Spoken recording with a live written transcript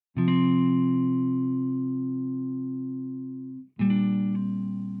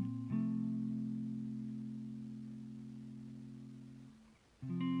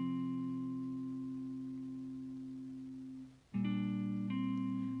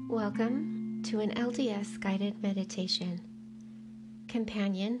Welcome to an LDS guided meditation,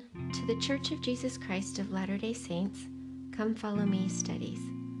 companion to the Church of Jesus Christ of Latter-day Saints Come Follow Me studies.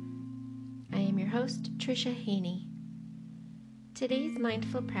 I am your host, Tricia Haney. Today's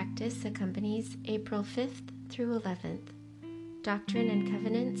mindful practice accompanies April 5th through 11th, Doctrine and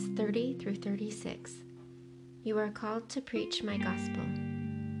Covenants 30 through 36. You are called to preach my gospel.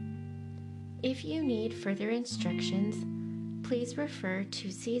 If you need further instructions, please refer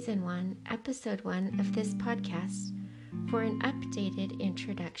to Season 1, Episode 1 of this podcast for an updated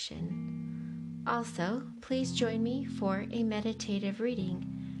introduction. Also, please join me for a meditative reading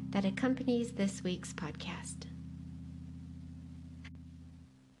that accompanies this week's podcast.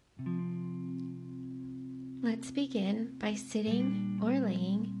 Let's begin by sitting or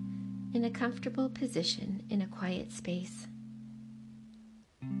laying in a comfortable position in a quiet space.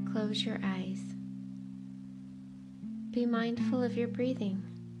 Close your eyes. Be mindful of your breathing.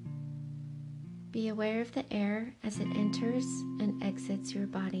 Be aware of the air as it enters and exits your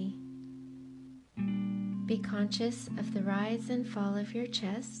body. Be conscious of the rise and fall of your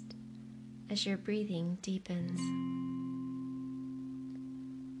chest as your breathing deepens.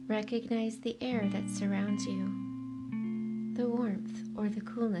 Recognize the air that surrounds you, the warmth or the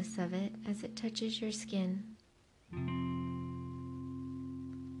coolness of it as it touches your skin.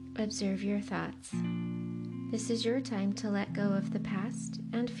 Observe your thoughts. This is your time to let go of the past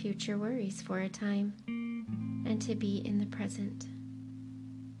and future worries for a time, and to be in the present.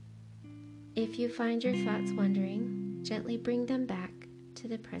 If you find your thoughts wandering, gently bring them back to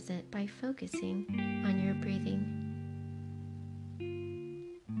the present by focusing on your breathing.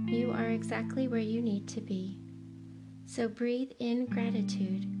 You are exactly where you need to be, so breathe in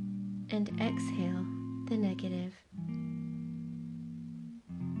gratitude and exhale the negative.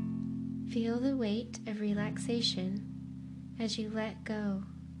 Feel the weight of relaxation as you let go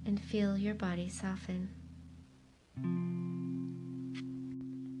and feel your body soften.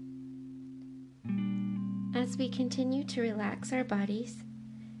 As we continue to relax our bodies,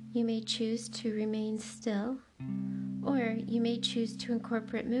 you may choose to remain still, or you may choose to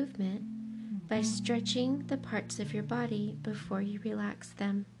incorporate movement by stretching the parts of your body before you relax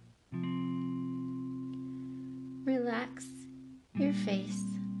them. Relax your face,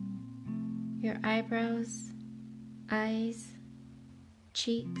 your eyebrows, eyes,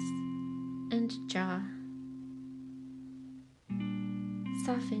 cheeks, and jaw.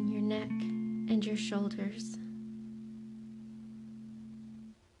 Soften your neck and your shoulders.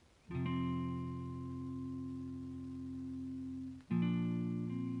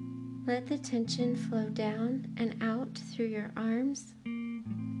 Let the tension flow down and out through your arms,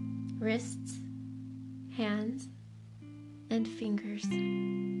 wrists, hands, and fingers.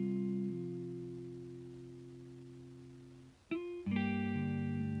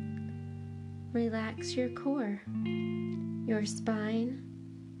 Relax your core, your spine,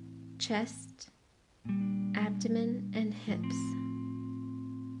 chest, abdomen, and hips.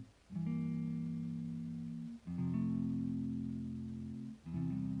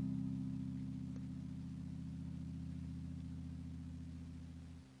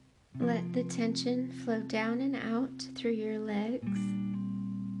 Let the tension flow down and out through your legs,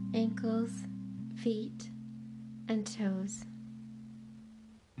 ankles, feet, and toes.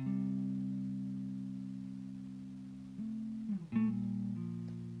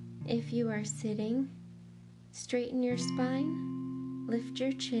 If you are sitting, straighten your spine, lift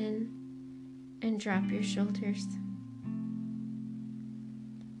your chin, and drop your shoulders.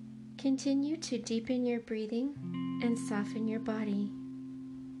 Continue to deepen your breathing and soften your body.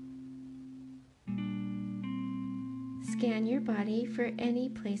 Scan your body for any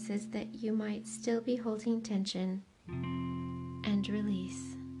places that you might still be holding tension, and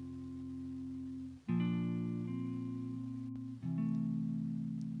release.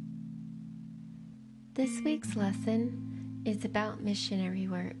 This week's lesson is about missionary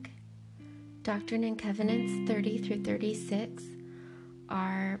work. Doctrine and Covenants 30 through 36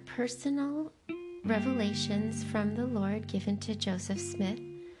 are personal revelations from the Lord given to Joseph Smith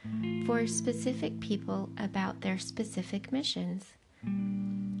for specific people about their specific missions.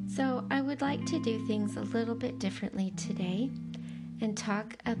 So I would like to do things a little bit differently today and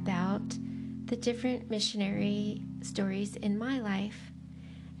talk about the different missionary stories in my life.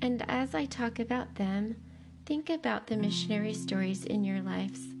 And as I talk about them, think about the missionary stories in your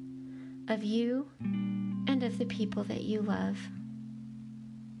lives, of you and of the people that you love.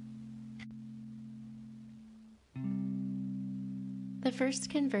 The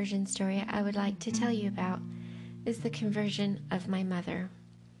first conversion story I would like to tell you about is the conversion of my mother.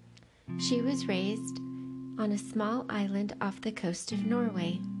 She was raised on a small island off the coast of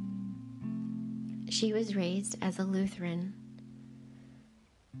Norway. She was raised as a Lutheran.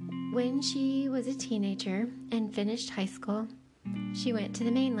 When she was a teenager and finished high school, she went to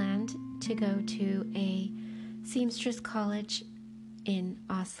the mainland to go to a seamstress college in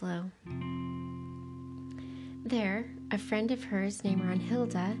Oslo. There, a friend of hers named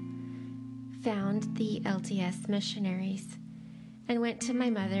Ronhilda found the LDS missionaries and went to my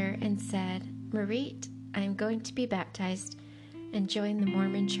mother and said, "Marit, I'm going to be baptized and join the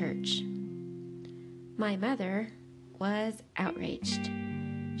Mormon church." My mother was outraged.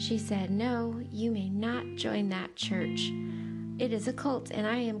 She said, "No, you may not join that church. It is a cult, and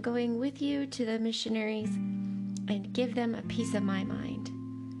I am going with you to the missionaries and give them a piece of my mind."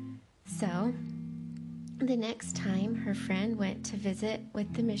 So, the next time her friend went to visit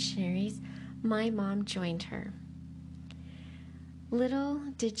with the missionaries, my mom joined her. Little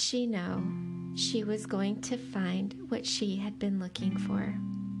did she know she was going to find what she had been looking for.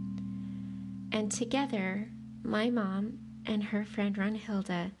 And together, my mom and her friend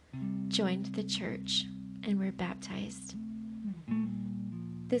Ronhilda joined the church and were baptized.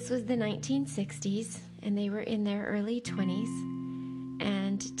 This was the 1960s, and they were in their early 20s,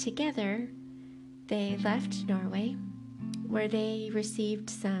 and together they left Norway, where they received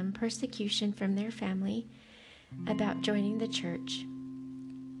some persecution from their family about joining the church.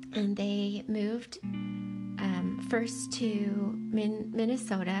 And they moved first to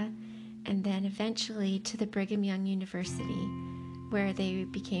Minnesota, and then eventually to the Brigham Young University, where they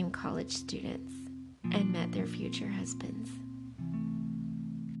became college students and met their future husbands.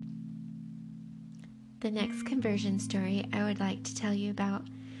 The next conversion story I would like to tell you about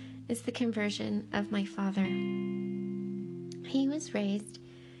is the conversion of my father. He was raised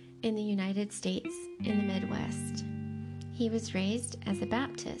in the United States in the Midwest. He was raised as a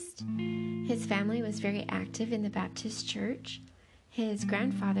Baptist. His family was very active in the Baptist church. His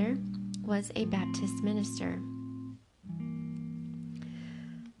grandfather was a Baptist minister.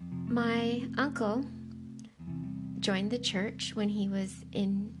 My uncle joined the church when he was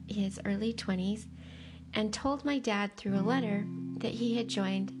in his early 20s and told my dad through a letter that he had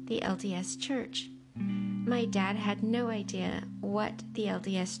joined the LDS church. My dad had no idea what the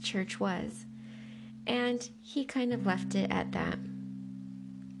LDS church was, and he kind of left it at that.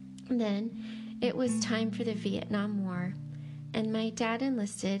 Then it was time for the Vietnam War, and my dad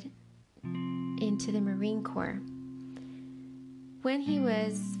enlisted into the Marine Corps. When he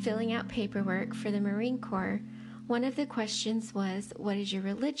was filling out paperwork for the Marine Corps, one of the questions was, "What is your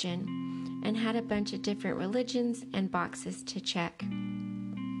religion?" and had a bunch of different religions and boxes to check.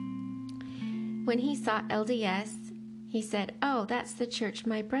 When he saw LDS, he said, "Oh, that's the church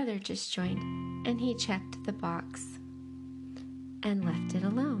my brother just joined," and he checked the box and left it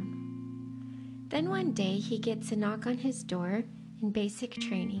alone. Then one day he gets a knock on his door in basic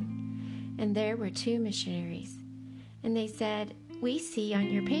training, and there were two missionaries. And they said, "We see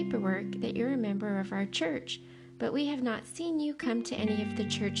on your paperwork that you're a member of our church, but we have not seen you come to any of the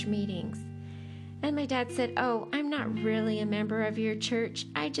church meetings." And my dad said, "Oh, I'm not really a member of your church.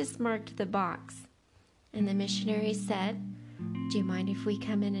 I just marked the box." And the missionary said, "Do you mind if we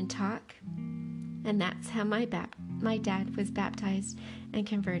come in and talk?" And that's how my dad was baptized and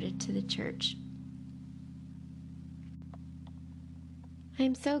converted to the church.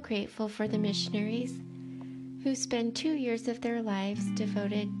 I'm so grateful for the missionaries who spend 2 years of their lives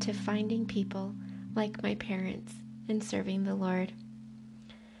devoted to finding people like my parents and serving the Lord.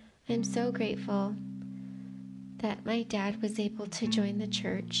 I'm so grateful that my dad was able to join the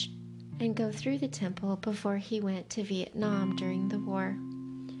church and go through the temple before he went to Vietnam during the war,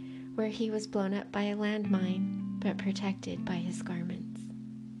 where he was blown up by a landmine but protected by his garments.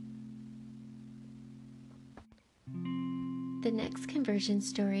 The next conversion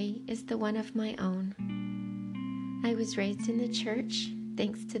story is the one of my own. I was raised in the church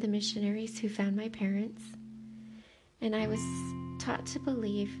thanks to the missionaries who found my parents, and I was taught to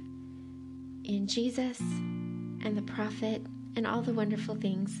believe in Jesus and the prophet and all the wonderful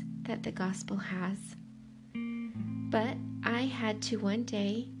things that the gospel has. But I had to one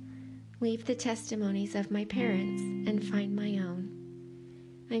day leave the testimonies of my parents and find my own.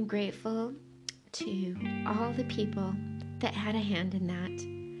 I'm grateful to all the people that had a hand in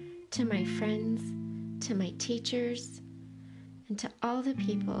that, to my friends, to my teachers, and to all the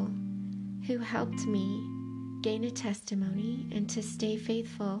people who helped me gain a testimony and to stay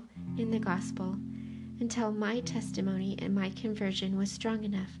faithful in the gospel until my testimony and my conversion was strong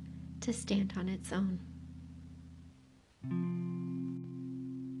enough to stand on its own.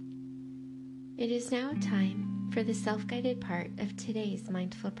 It is now time for the self-guided part of today's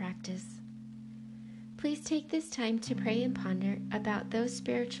mindful practice. Please take this time to pray and ponder about those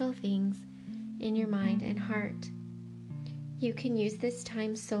spiritual things in your mind and heart. You can use this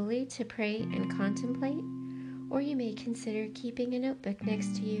time solely to pray and contemplate, or you may consider keeping a notebook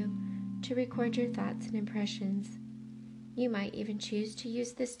next to you to record your thoughts and impressions. You might even choose to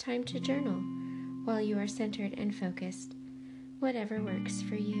use this time to journal while you are centered and focused, whatever works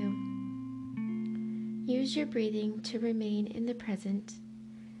for you. Use your breathing to remain in the present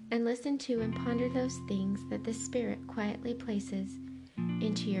and listen to and ponder those things that the Spirit quietly places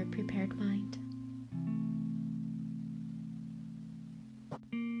into your prepared mind.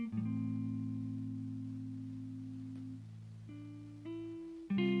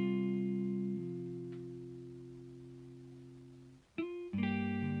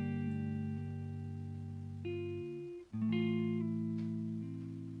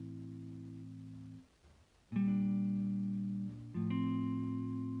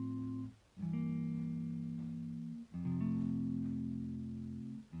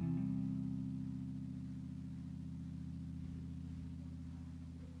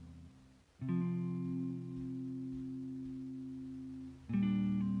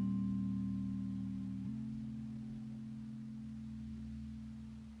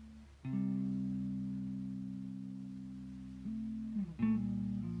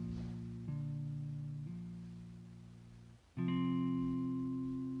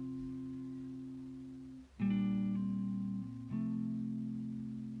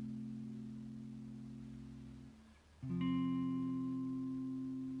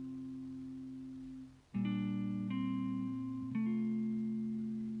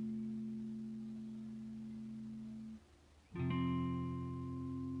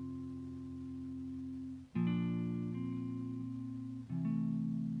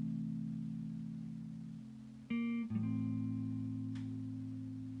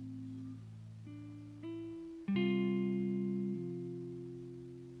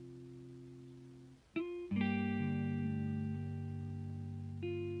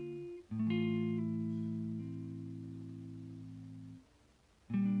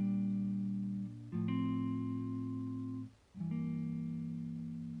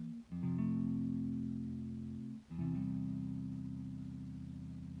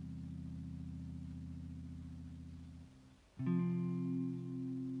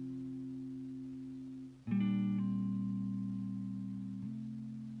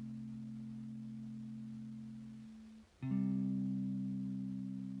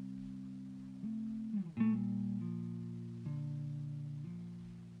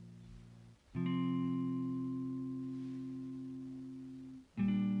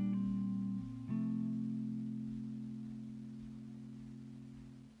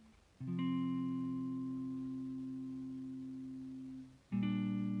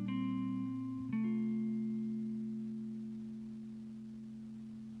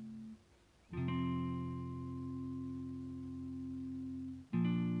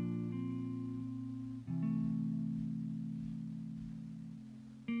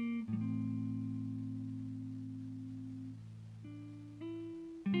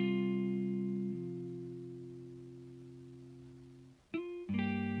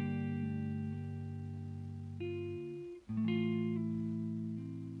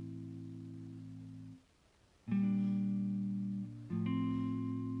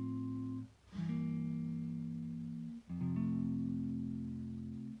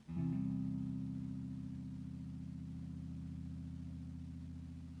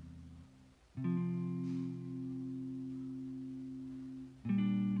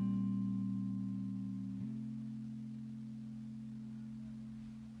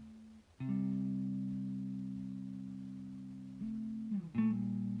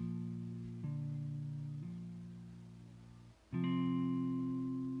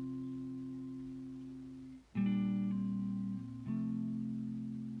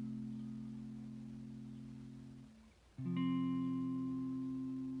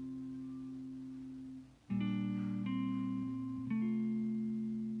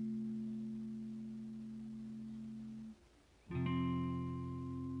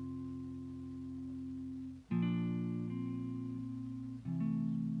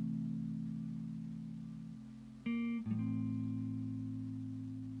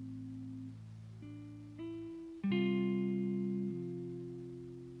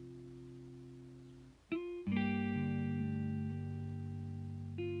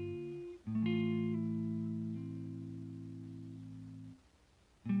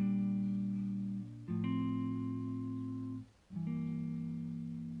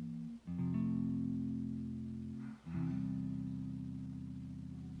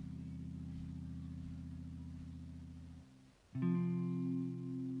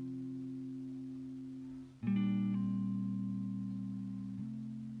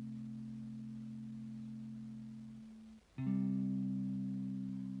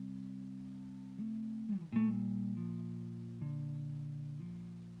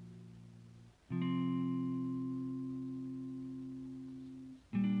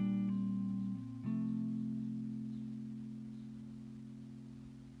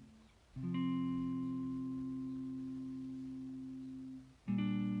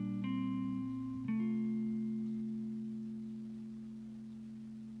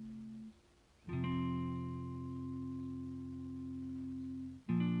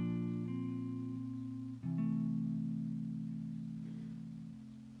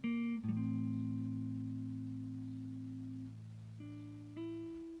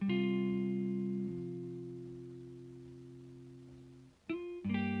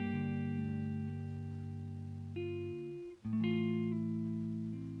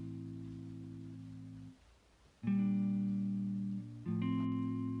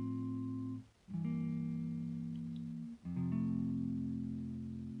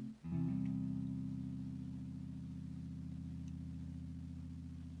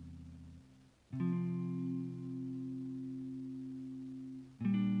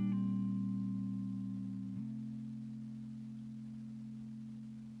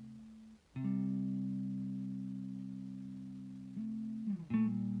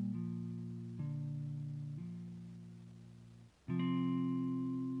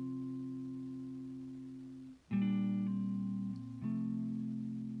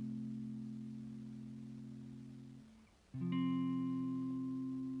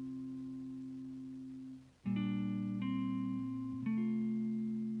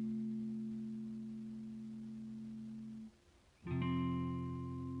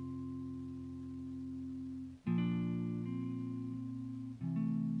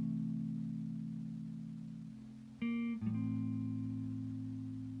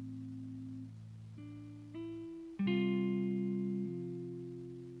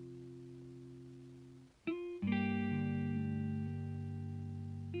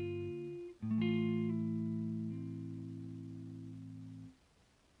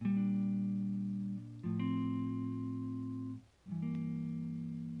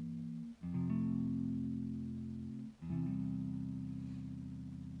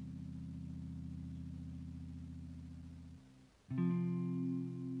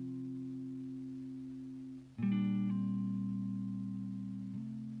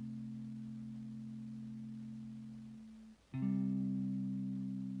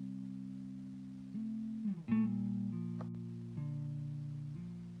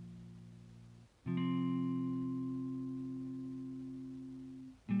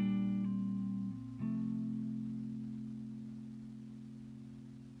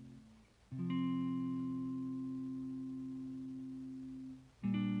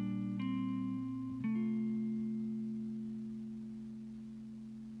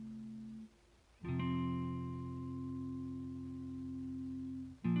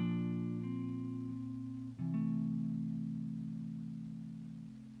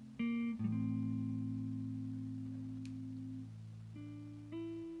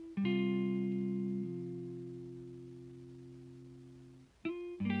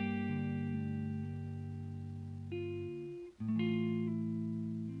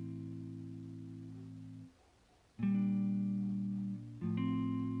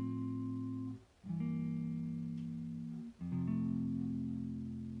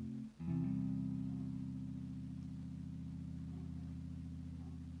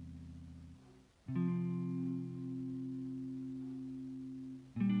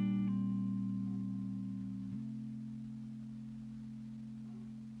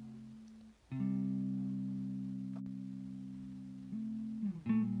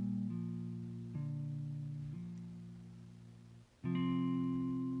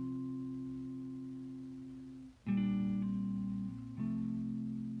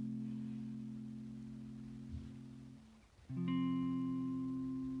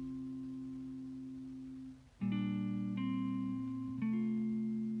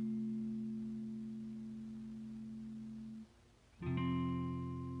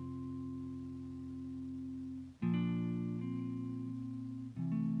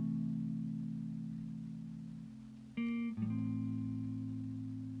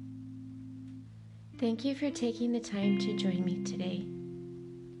 Thank you for taking the time to join me today.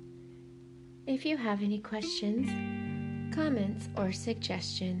 If you have any questions, comments, or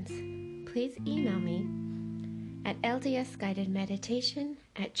suggestions, please email me at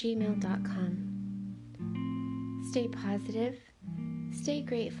ldsguidedmeditation@gmail.com. Stay positive, stay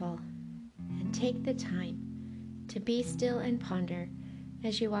grateful, and take the time to be still and ponder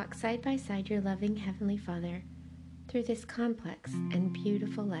as you walk side by side your loving Heavenly Father through this complex and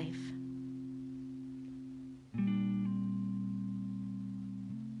beautiful life.